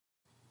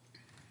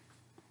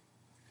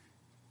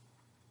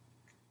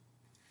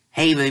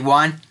Hey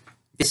everyone,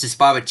 this is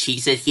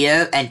Bubbacheezit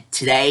here, and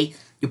today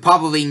you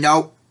probably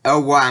know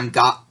where I'm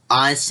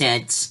on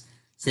since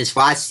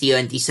last year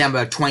in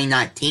December of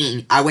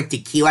 2019. I went to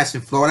Key West in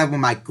Florida with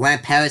my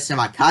grandparents and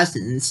my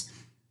cousins,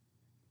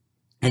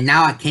 and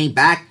now I came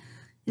back.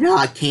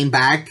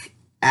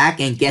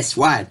 And guess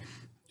what?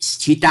 It's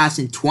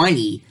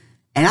 2020,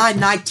 and I'm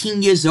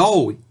 19 years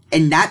old,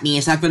 and that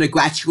means I'm going to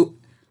graduate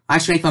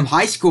from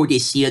high school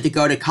this year to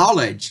go to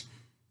college.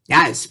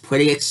 That is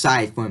pretty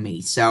exciting for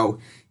me.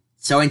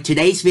 So in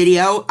today's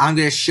video, I'm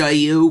going to show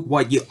you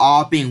what you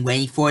all been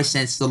waiting for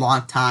since a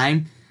long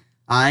time.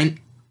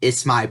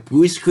 It's my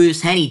Blue's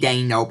Clues Henny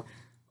Day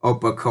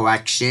notebook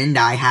collection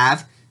that I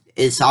have.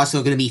 It's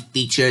also going to be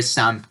featured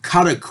some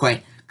color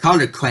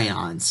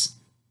crayons.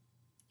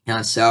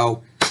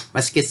 So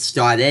let's get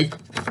started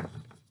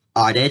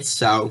on it.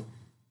 So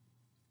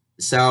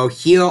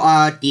here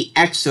are the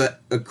extra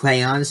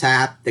crayons. I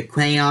have the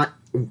crayon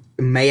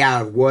made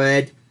out of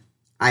wood.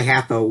 I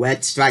have a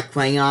red stripe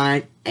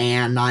crayon,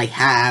 and I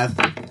have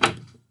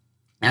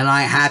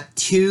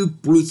two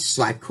blue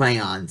stripe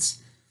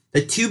crayons.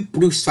 The two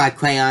blue stripe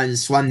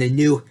crayons from the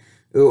new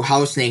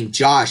host named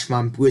Josh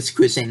from Blue's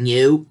Clues and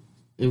You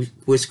in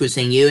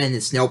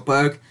this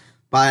notebook.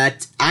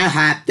 But I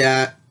have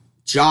the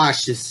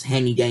Josh's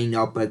Henny Day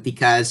notebook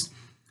because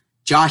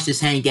Josh's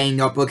Henny Day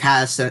notebook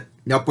has a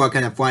notebook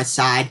on the front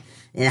side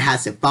and it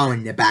has a phone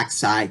in the back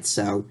side.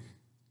 So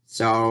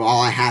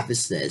all I have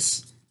is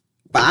this.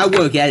 But I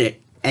will get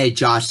a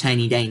Josh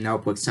Henny Day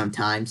notebook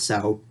sometime.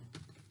 So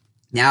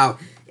now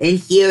in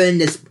here in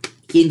this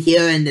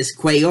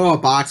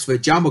Crayola box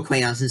with jumbo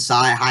crayons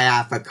inside, I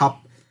have a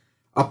couple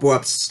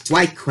of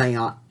stripe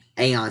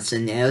crayons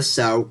in there.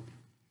 So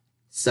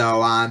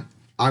I'm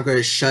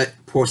gonna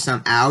pour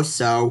some out.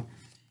 So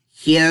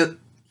here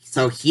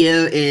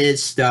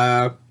is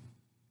the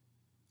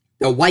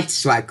white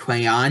stripe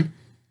crayon,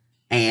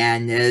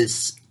 and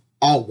it's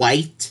all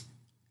white.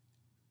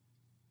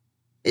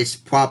 It's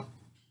probably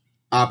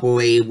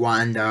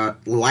one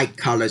of the light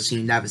colors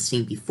you've never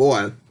seen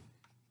before.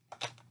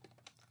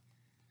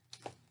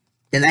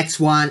 The next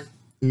one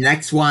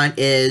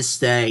is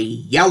the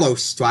yellow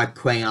stripe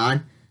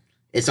crayon.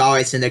 It's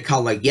always in the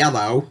color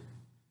yellow.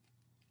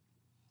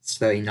 It's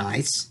very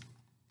nice.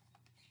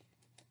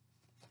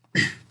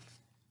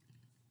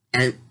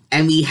 and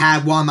we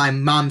have one of my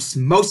mom's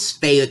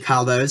most favorite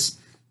colors,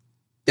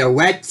 the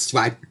red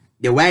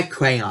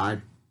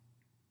crayon.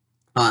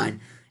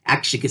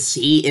 Actually, you can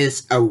see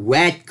is a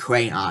red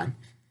crayon.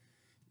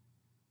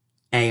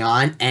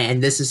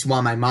 And this is one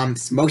of my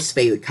mom's most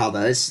favorite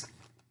colors.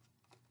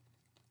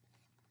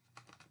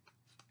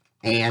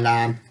 And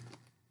on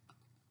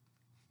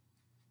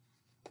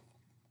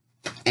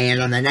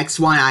the next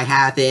one I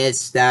have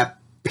is the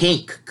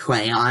pink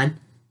crayon.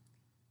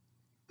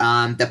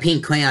 The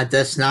pink crayon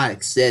does not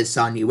exist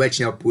on the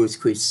original Blue's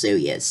Clues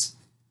series.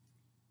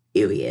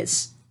 Here it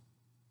is.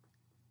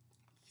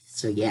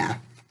 So yeah.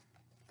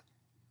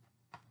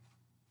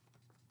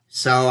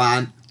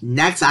 So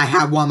next I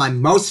have one of my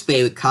most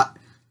favorite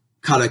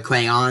color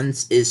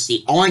crayons is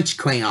the orange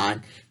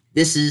crayon.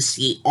 This is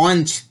the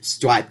orange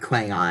stripe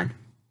crayon.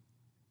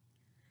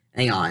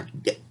 Hang on.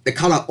 The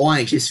color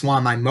orange is one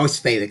of my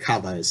most favorite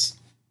colors.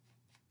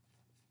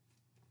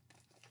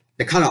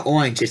 The color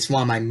orange is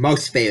one of my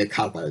most favorite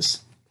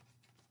colors.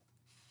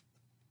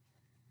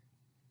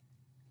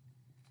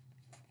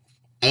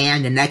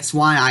 And the next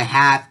one I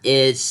have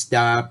is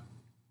the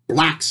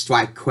black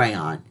stripe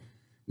crayon.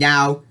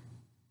 Now,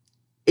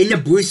 in the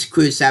Blue's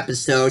Clues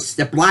episodes,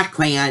 the black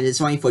crayon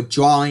is only for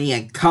drawing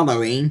and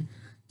coloring,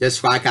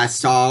 just like I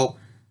saw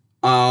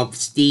of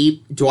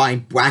Steve drawing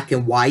black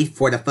and white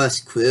for the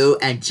first clue,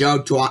 and Joe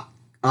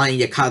drawing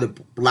the color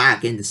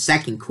black in the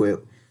second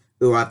clue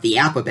of the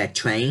alphabet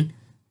train,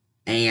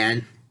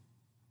 and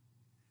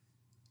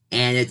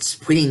it's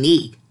pretty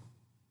neat.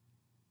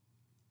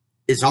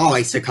 It's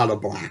always the color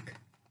black.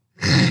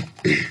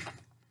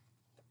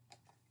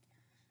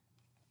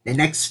 The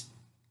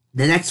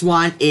next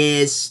one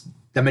is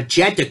the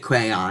magenta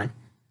crayon.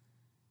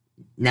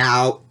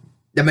 Now,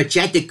 the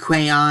magenta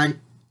crayon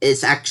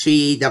is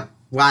actually the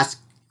last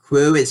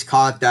clue. Is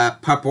called the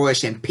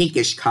purplish and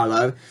pinkish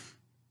color.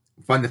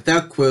 From the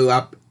third clue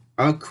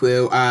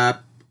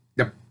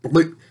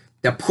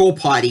the pool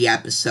party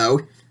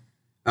episode.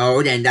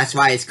 And that's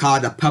why it's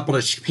called the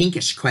purplish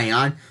pinkish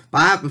crayon.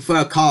 But I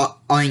prefer to call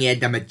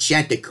it the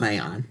magenta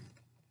crayon.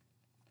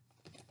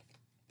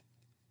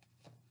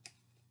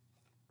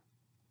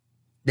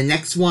 The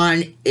next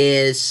one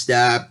is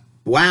the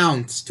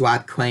brown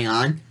stripe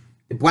crayon.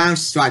 The brown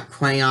stripe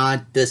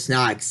crayon does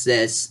not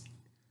exist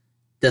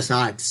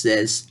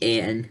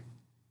in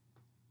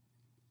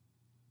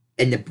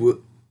the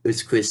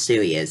Blue's Clues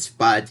series,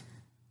 but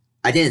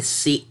I didn't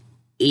see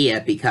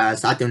it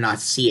because I do not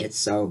see it,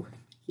 so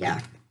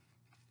yeah.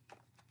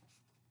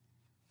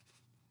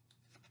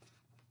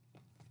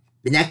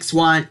 The next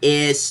one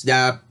is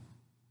the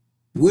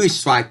blue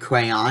stripe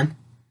crayon,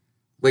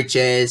 which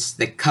is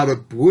the color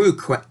blue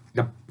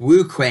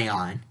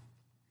crayon.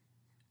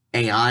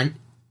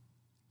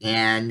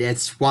 And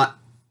it's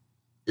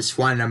It's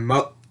one of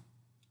the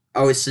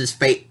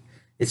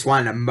it's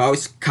one of the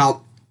most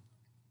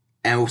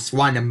and it's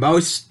one of the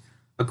most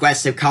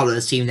aggressive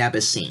colors you've ever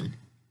seen.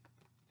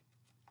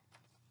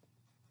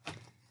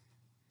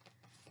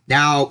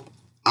 Now,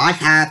 I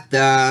have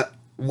the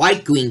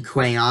light green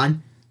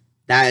crayon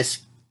that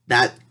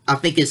I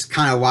think is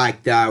kind of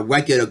like the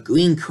regular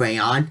green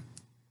crayon,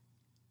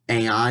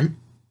 and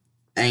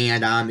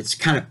it's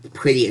kind of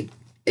pretty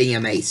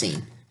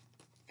amazing.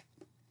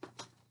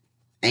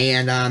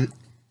 And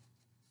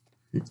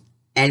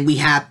we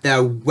have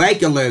the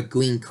regular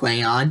green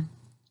crayon.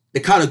 The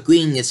color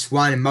green is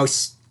one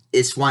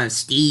of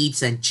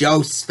Steve's and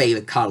Joe's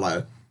favorite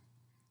color.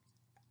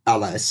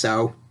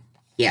 So,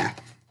 yeah.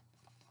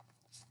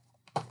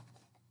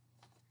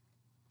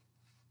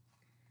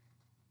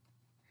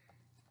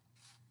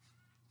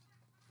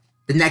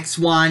 The next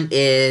one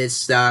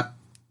is the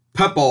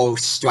purple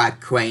stripe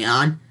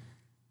crayon.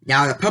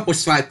 Now, the purple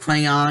stripe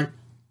crayon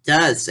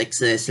does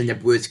exist in the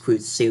Blue's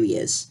Clues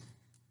series,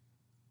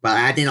 but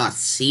I did not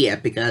see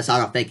it because I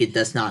don't think it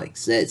does not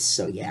exist,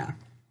 so yeah.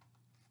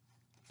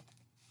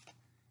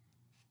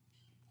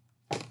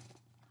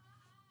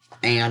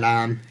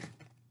 And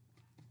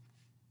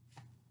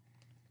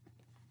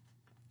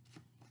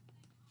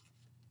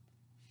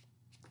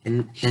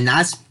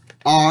that's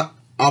all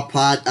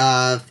part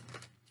of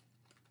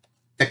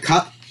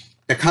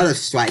the color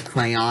stripe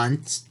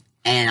crayons,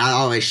 and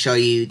I'll always show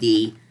you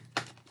the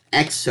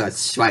extra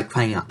stripe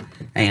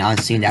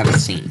crayons you've never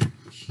seen.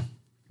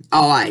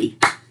 Alright,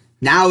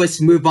 now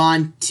let's move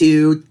on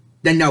to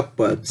the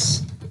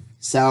notebooks.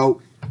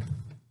 So,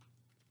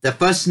 the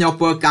first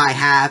notebook I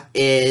have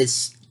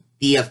is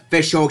the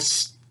official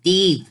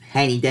Steve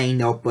Henny Day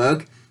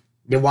notebook,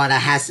 the one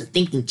that has a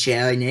thinking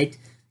chair in it,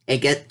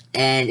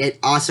 and it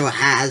also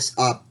has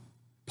a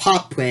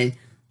paw print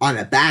on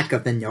the back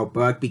of the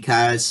notebook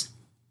because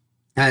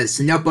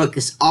the notebook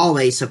is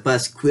always the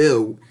first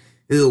clue,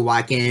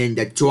 like in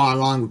the Draw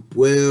Along with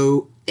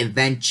Blue,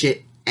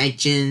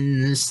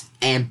 Engines,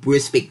 and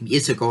Bruce Big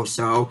Musical,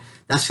 so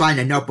that's why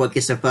the notebook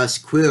is the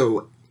first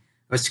clue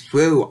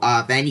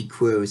of any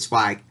clues,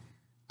 like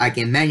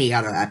in many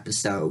other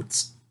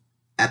episodes,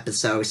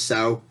 so,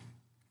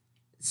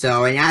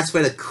 and as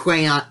for the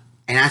crayon,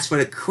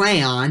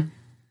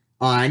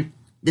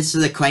 this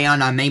is a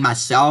crayon I made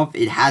myself.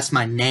 It has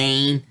my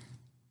name,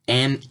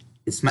 and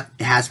it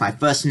has my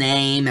first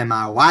name and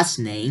my last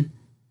name,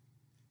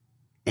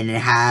 and it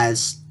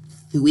has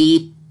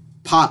 3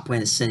 paw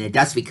prints in it.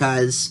 That's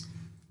because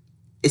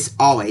it's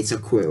always a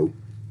clue.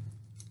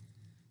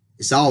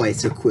 It's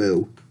always a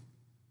clue.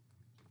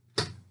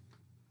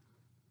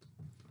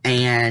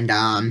 And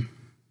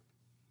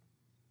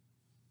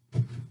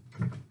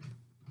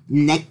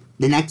the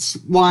next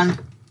one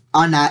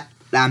on that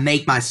I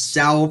make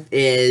myself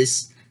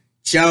is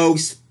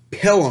Joe's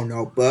pillow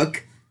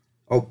notebook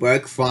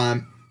from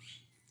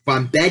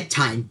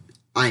Bedtime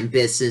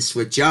Business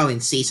with Joe in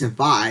season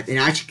 5, and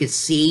as you can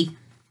see,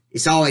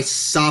 it's always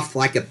soft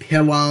like a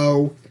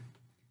pillow.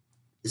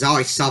 It's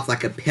always soft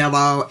like a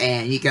pillow,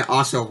 and you can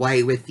also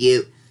lay with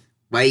you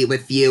when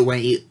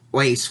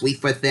you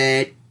sleep with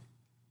it,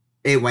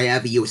 and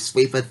whenever you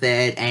sleep with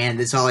it,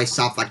 and it's always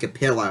soft like a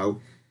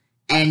pillow.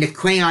 And the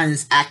crayon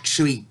is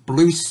actually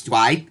blue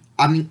stripe.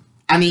 I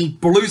mean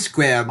blue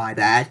square. My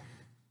bad.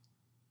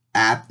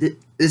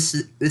 This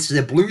is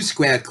a blue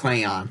square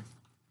crayon.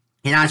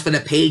 And as for the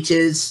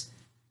pages,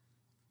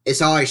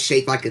 it's always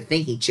shaped like a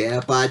thinking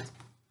chair, but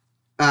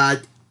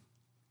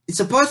it's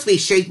supposed to be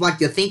shaped like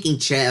the thinking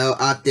chair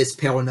of this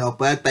pillow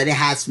notebook, but it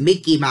has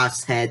Mickey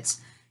Mouse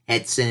heads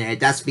in it.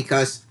 That's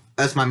because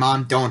my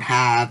mom don't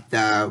have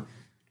the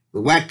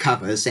red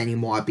covers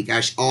anymore,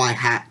 because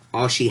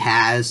all she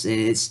has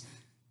is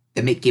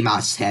the Mickey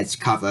Mouse heads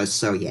cover.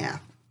 So yeah.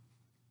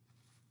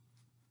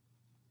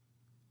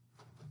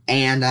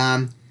 And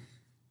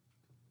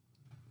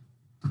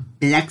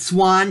the next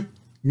one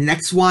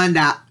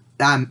that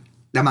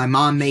my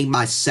mom made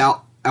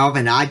myself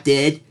and I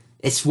did.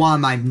 It's one of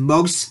my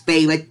most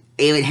favorite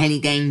Henny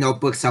Day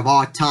notebooks of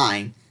all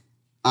time.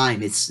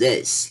 It's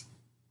this.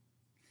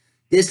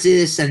 This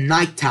is a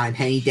nighttime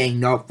Henny Day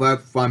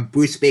notebook from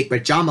Bruce Big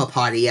Pajama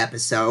Party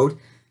episode,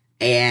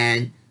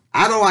 and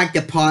I don't like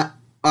the part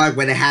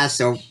where it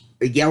has a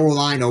yellow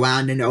line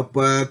around the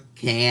notebook,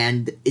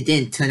 and it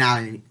didn't turn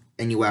out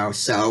anywhere.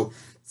 So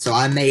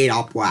I made it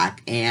all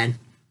black, and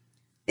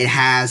it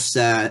has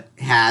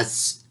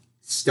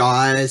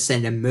stars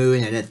and the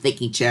moon and a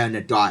thinking chair in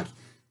the dark.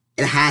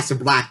 It has a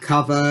black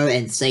cover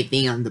and same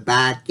thing on the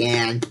back,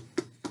 and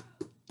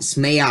it's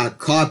made out of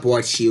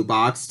cardboard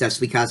shoebox. That's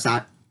because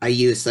I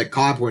use a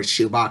cardboard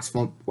shoebox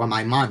from what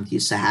my mom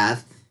used to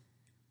have.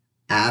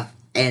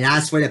 And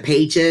as for the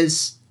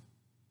pages,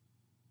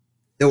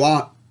 they're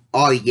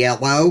all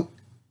yellow.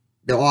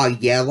 They're all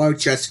yellow,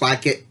 just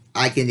like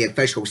in the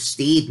official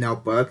Steve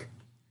notebook.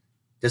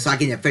 Just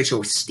like in the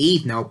official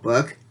Steve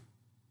notebook.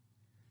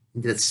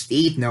 The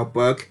Steve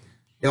notebook,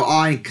 they're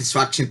all in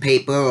construction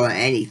paper or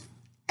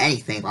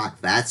anything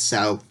like that.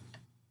 So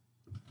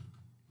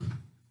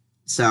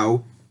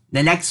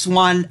The next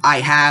one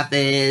I have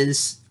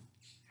is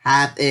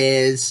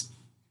the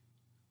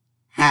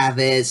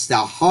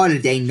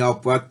Holiday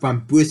Notebook from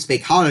Bruce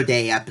Big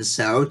Holiday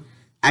episode.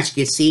 As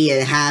you can see,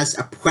 it has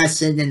a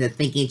present in the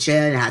thinking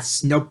chair, it has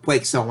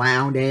snowflakes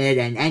around it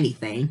and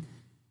anything.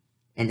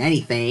 And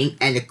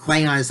the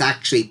crayon is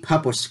actually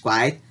purple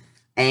striped,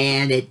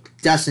 and it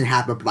doesn't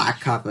have a black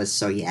cover,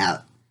 so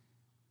yeah.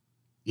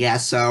 Yeah,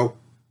 so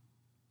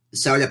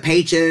the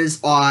pages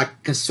are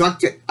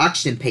constructed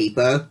action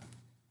paper,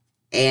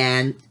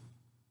 and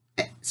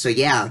so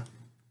yeah.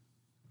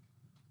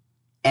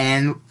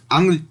 And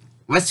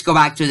let's go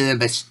back to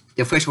the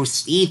official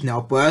Steve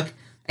notebook,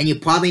 and you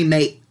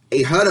probably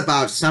heard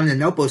about some of the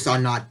notebooks are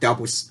not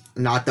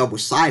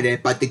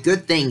double-sided, but the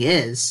good thing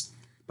is,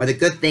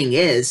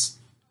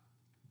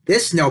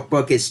 this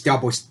notebook is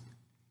double-sided.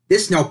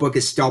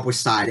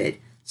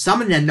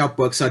 Some of the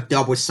notebooks are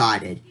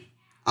double-sided.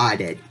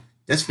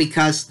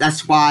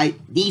 That's why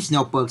these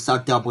notebooks are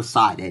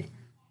double-sided.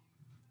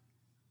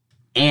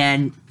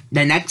 And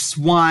the next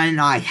one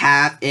I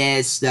have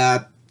is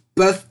the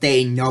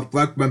birthday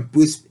notebook from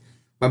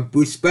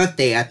Bruce's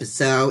birthday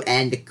episode,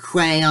 and the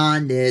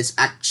crayon is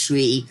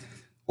actually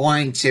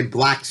orange and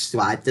black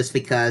striped, just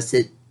because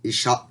it's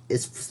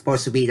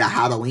supposed to be the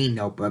Halloween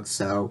notebook,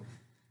 so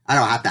I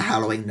don't have the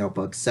Halloween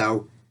notebook.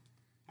 So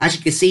as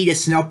you can see,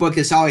 this notebook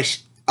is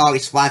always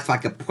wrapped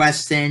like a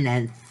present,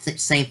 and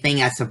same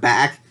thing as the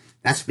back.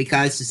 That's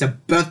because it's a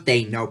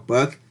birthday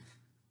notebook,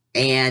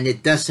 and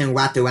it doesn't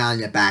wrap around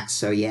the back.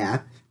 So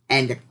yeah,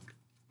 and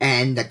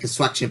the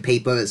construction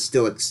paper is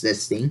still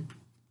existing.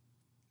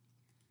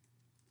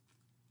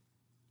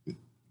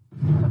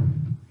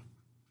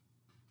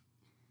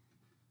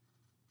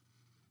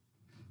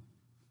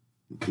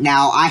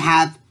 Now I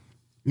have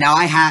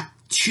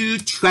two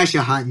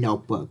treasure hunt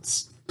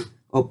notebooks.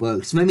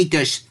 Let me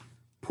just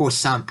pull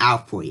some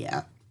out for you.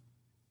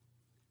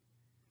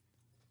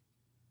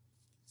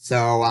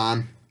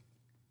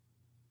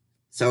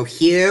 So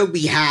here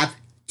we have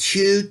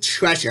two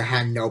treasure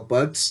hunt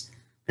notebooks.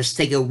 Let's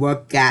take a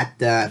look at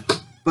the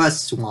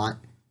first one.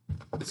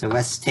 So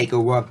let's take a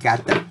look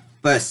at the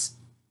first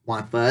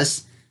one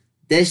first.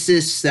 This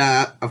is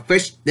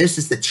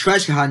the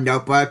treasure hunt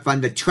notebook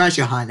from the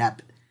treasure hunt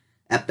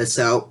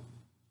episode.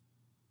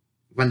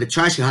 And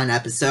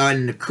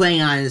the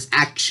crayon is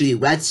actually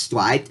red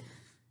striped,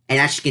 and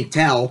as you can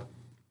tell,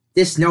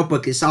 this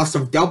notebook is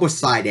also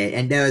double-sided,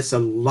 and there's a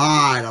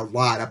lot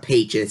of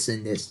pages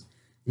in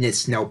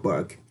this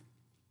notebook.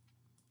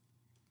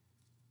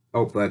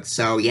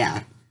 So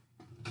yeah.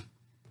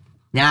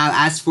 Now,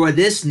 as for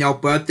this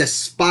notebook, the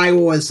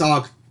spiral is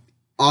all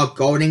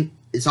golden.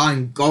 It's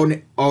on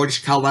golden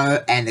orange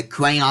color, and the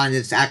crayon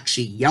is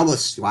actually yellow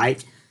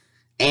striped.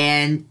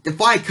 And the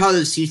flying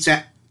colors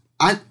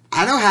I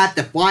don't have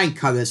the flying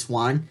colors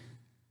one.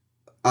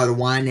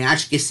 And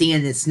as you can see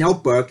in this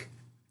notebook,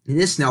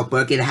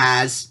 it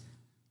has,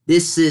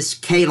 this is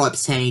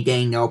Caleb's Handy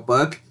Day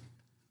notebook.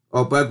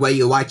 Where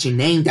you write your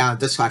name down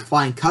just like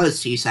flying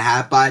colors used to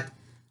have, but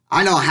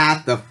I don't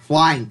have the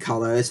flying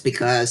colors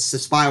because the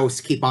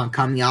spirals keep on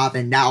coming off,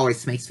 and that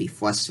always makes me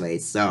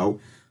frustrated. So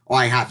all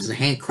I have is a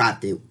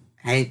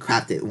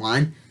handcrafted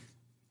one,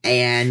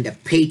 and the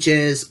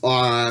pages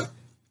are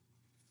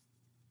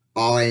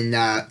in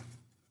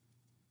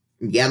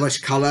yellowish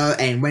color,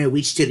 and when it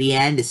reaches to the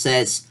end, it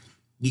says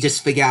you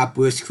just figure out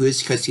Bruce Cruz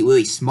because you're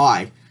really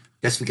smart.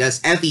 Just because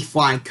every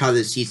flying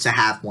colors used to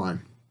have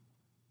one.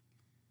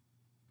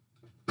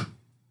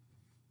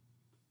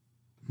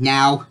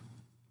 Now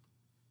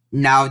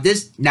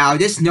this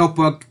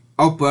notebook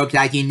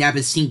that you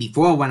never seen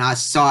before when I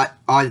saw it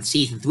on the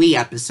season 3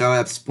 episode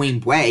of Spring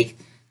Break.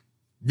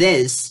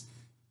 This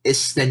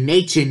is the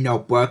nature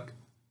notebook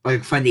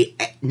from the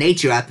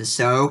nature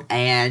episode,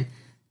 and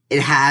it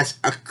has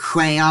a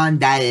crayon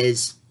that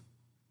is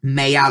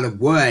made out of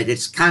wood.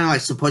 It's kind of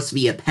like supposed to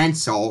be a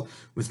pencil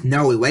with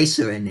no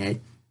eraser in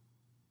it.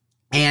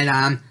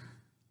 And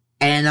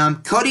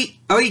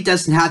Cody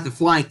doesn't have the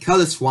flying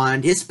colors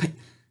one. His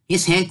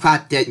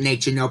handcrafted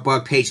nature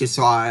notebook pages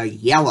are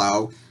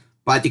yellow,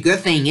 but the good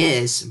thing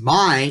is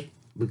my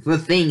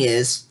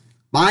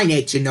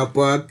nature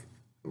notebook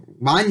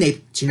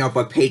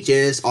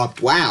pages are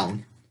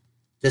brown,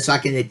 just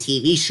like in the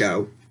TV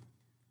show.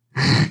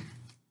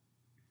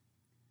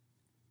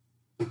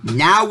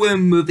 Now we're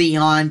moving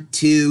on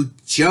to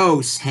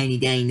Joe's Handy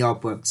Dandy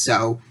notebook.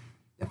 So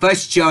the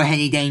first Joe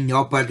Handy Dandy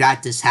notebook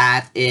that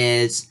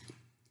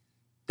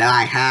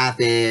I have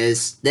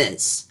is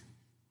this.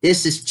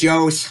 This is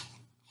Joe's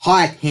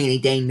Hot Handy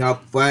Dandy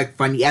notebook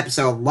from the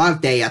episode Love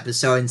Day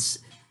episode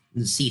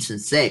in season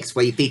 6,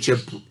 where you feature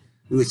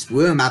Bruce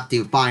Bloom after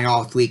you find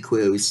all 3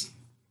 clues.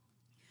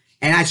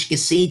 And as you can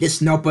see, this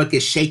notebook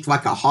is shaped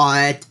like a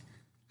heart.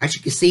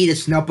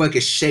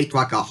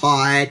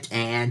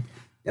 And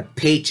the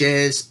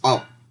pages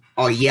are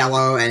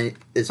yellow, and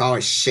it's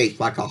always shaped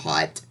like a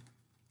heart.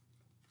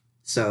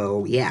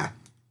 So yeah.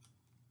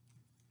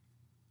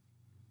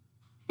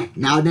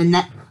 Now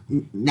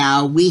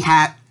we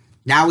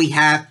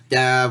have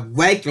the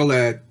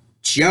regular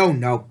Joe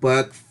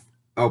notebook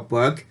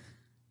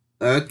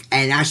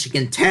and as you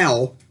can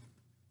tell,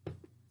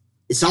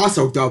 it's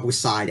also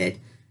double-sided.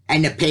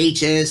 And the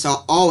pages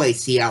are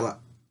always yellow,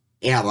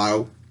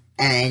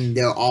 and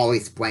they're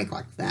always blank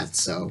like that,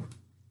 so.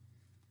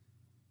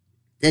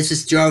 This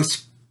is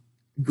Joe's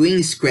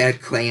green square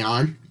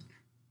crayon,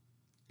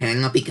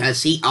 and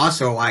because he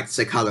also likes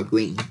the color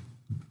green.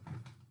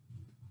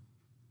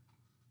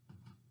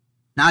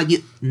 Now,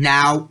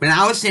 when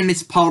I was in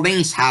Miss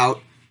Pauline's house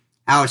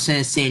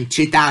in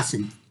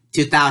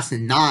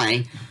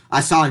 2009,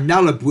 I saw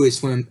another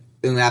Bruce Wayne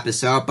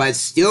episode, but it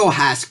still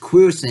has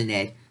quills in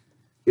it,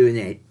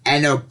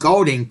 and they're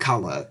golden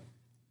color.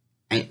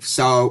 And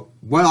so,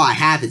 what I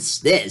have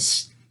is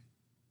this.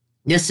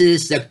 This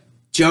is the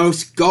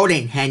Joe's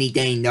Golden Handy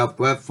Dandy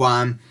Notebook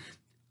from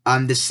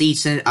the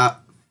season of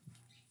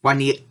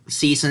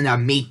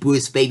Meet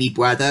Bruce's Baby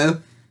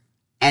Brother,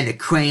 and the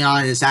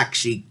crayon is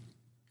actually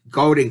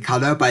golden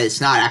color, but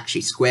it's not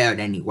actually squared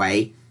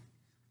anyway,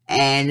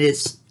 and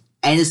it's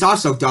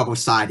also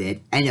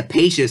double-sided, and the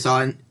pages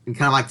are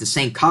kind of like the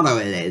same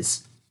color it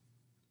is.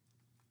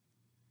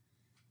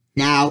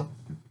 Now,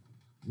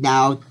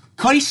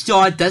 Cody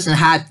Store doesn't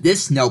have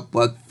this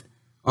notebook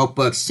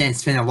since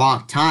it's been a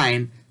long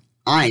time.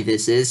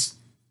 This is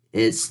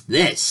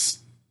this.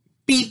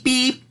 Beep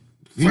beep.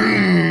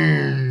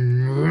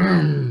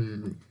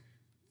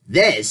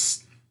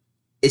 This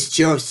is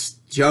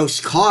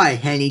Joe's car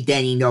handy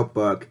dandy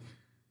notebook.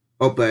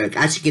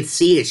 As you can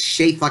see, it's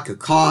shaped like a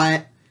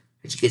car.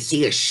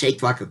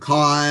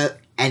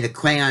 And the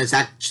crayon is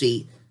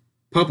actually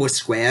purple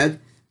squared,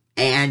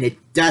 and it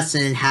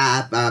doesn't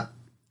have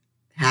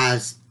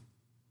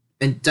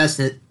it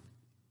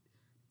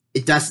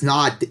does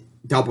not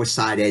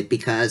double-sided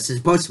because it's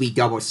supposed to be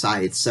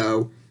double-sided.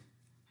 So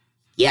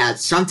yeah,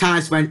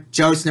 sometimes when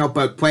Joe's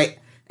notebook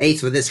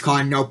plays with this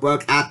car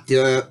notebook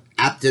after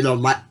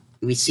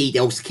we see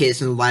those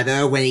kids in the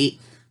letter when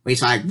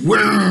he's like,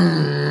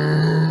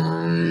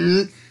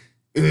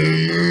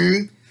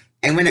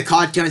 and when the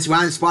car turns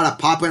around and started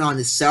popping on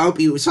the soap,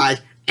 he was like,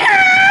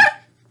 ah!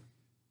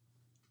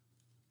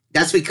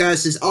 That's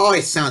because it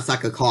always sounds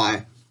like a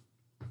car.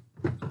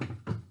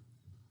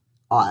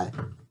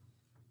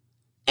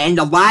 And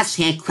the last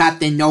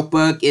handcrafted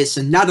notebook is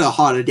another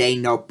holiday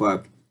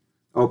notebook.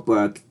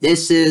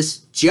 This is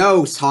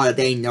Joe's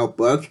holiday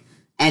notebook,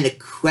 and the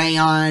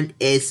crayon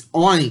is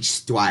orange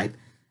stripe.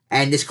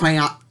 And this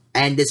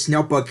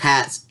notebook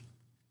has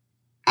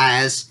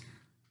a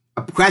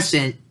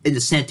present in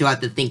the center of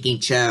the thinking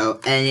Joe,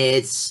 and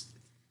it's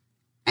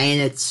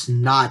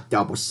not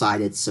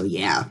double-sided. So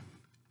yeah.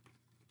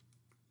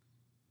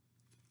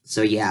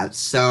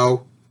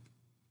 So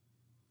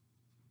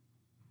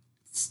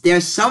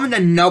there's some of the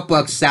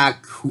notebooks that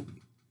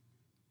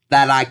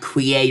I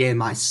created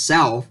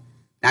myself.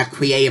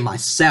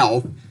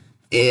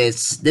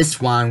 Is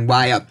this one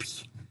right up.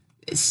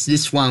 It's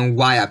this one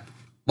right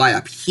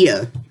up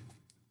here.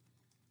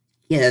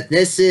 Yeah,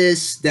 this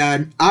is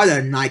the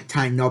other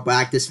nighttime notebook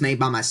I just made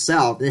by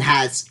myself. It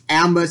has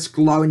Amber's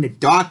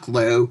glow-in-the-dark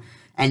glue,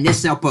 and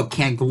this notebook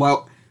can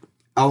glow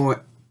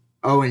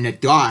in the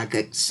dark,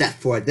 except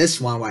for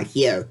this one right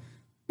here.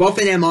 Both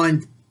of them are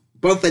in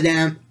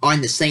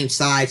the same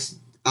size.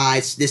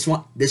 This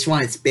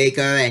one is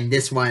bigger, and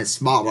this one is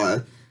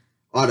smaller.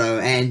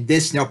 And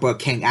this notebook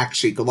can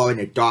actually glow in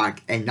the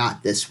dark, and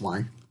not this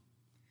one.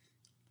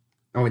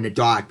 Or in the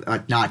dark,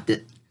 but not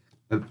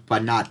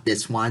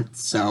this one.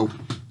 So,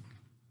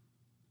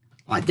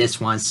 like this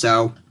one.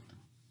 So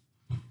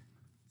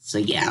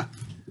yeah.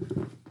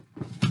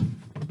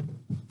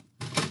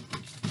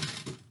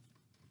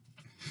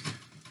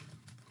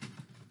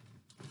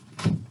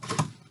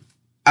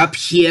 Up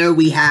here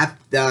we have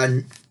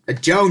the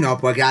Joe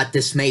notebook I got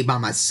this made by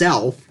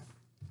myself.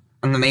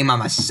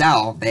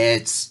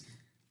 It's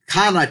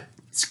kind of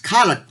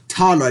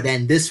taller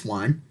than this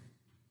one.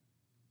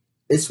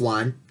 This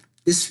one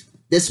is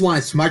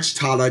much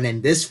taller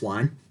than this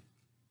one.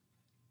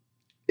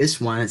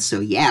 So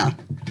yeah.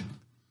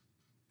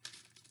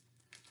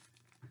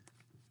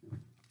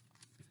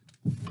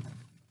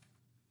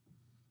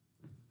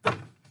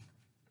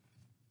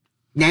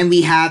 Then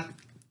we have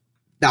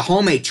the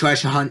homemade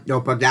treasure hunt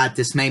notebook that I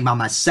just made by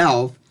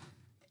myself.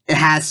 It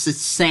has the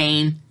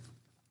same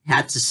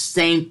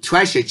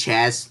treasure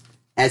chest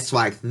as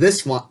like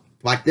this one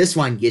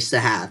used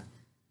to have.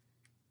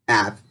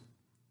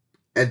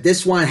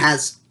 This one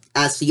has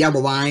the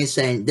yellow lines,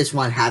 and this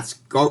one has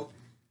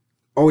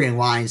golden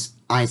lines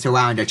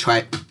around the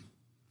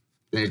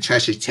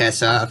treasure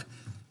chest of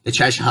the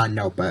treasure hunt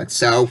notebook.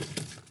 So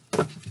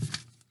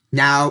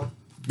now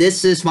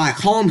this is my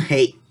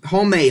homemade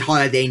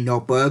holiday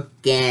notebook,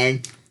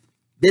 and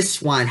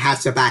this one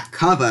has the back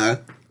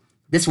cover.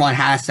 Except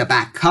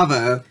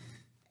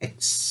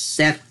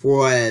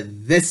for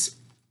this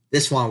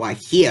one right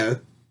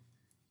here.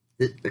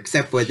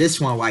 Except for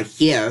this one right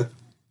here.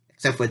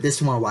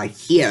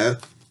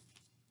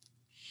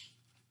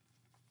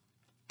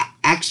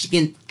 As you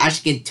can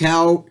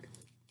tell,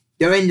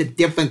 they're in the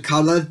different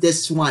color.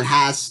 This one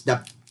has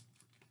the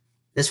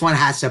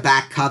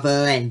back cover,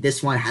 and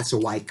this one has a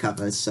white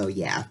cover. So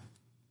yeah.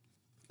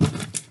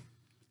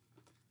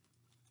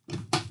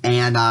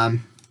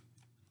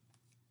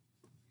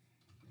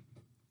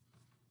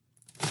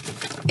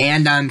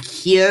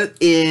 Here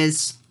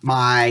is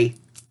my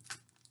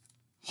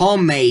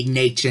homemade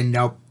nature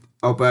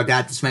notebook. I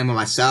got this one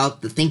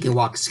myself. The thinking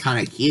walk is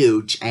kind of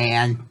huge,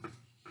 and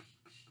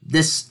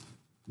this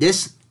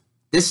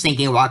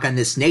thinking walk on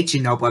this nature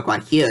notebook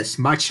right here is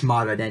much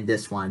smaller than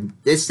this one.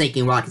 This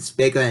thinking walk is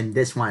bigger and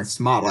this one is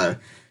smaller.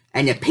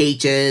 And the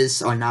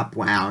pages are not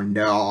brown,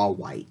 they're all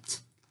white.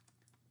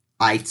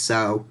 Alright,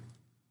 so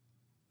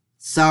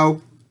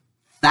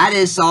that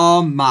is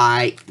all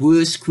my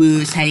Blue's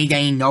Clues Handy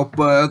Dandy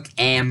notebook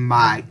and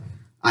my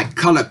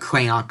color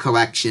crayon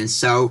collection.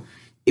 So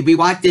if you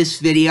like this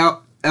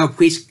video,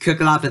 please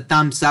click off the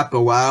thumbs up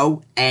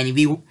below, and if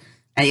you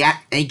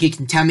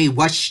can tell me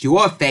what's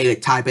your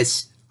favorite type of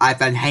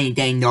handy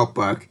dandy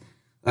notebook.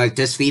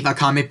 Just leave a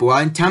comment below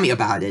and tell me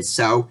about it.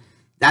 So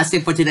that's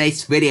it for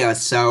today's video.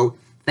 So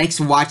thanks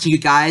for watching, you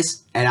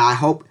guys, and I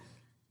hope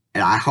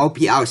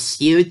I'll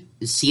see you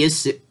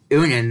soon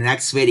in the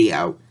next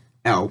video.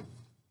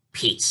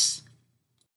 Peace.